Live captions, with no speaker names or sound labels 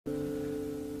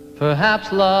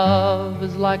Perhaps love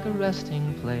is like a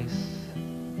resting place,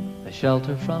 a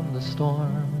shelter from the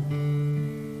storm.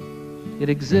 It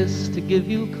exists to give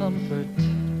you comfort.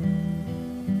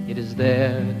 It is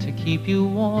there to keep you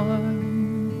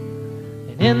warm.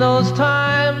 And in those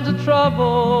times of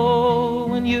trouble,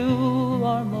 when you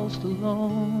are most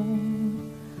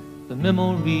alone, the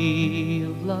memory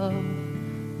of love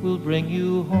will bring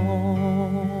you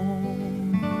home.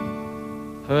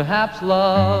 Perhaps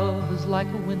love is like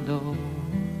a window,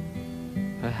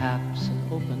 perhaps an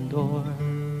open door.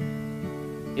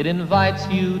 It invites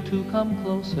you to come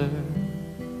closer.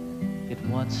 It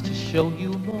wants to show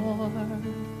you more.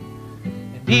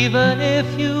 And even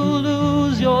if you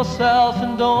lose yourself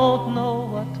and don't know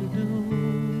what to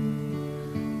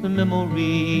do, the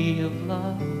memory of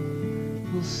love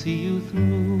will see you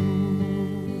through.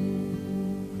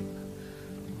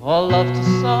 All love to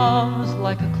some is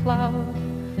like a cloud,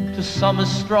 to some as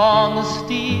strong as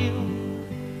steel.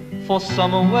 For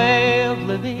some a way of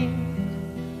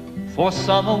living, for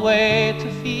some a way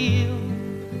to feel.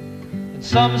 And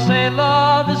some say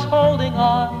love is holding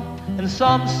on, and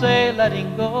some say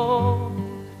letting go.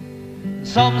 And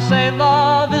some say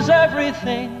love is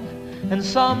everything, and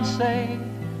some say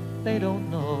they don't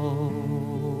know.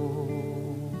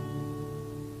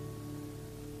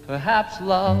 Perhaps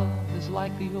love is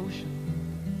like the ocean,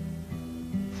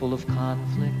 full of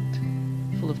conflict,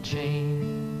 full of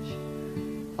change,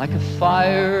 like a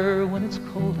fire when it's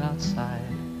cold outside,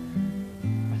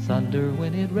 or thunder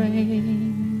when it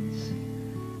rains.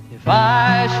 If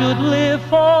I should live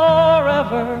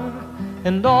forever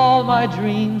and all my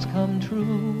dreams come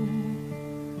true,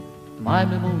 my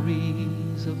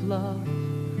memories of love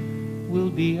will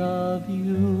be of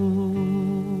you.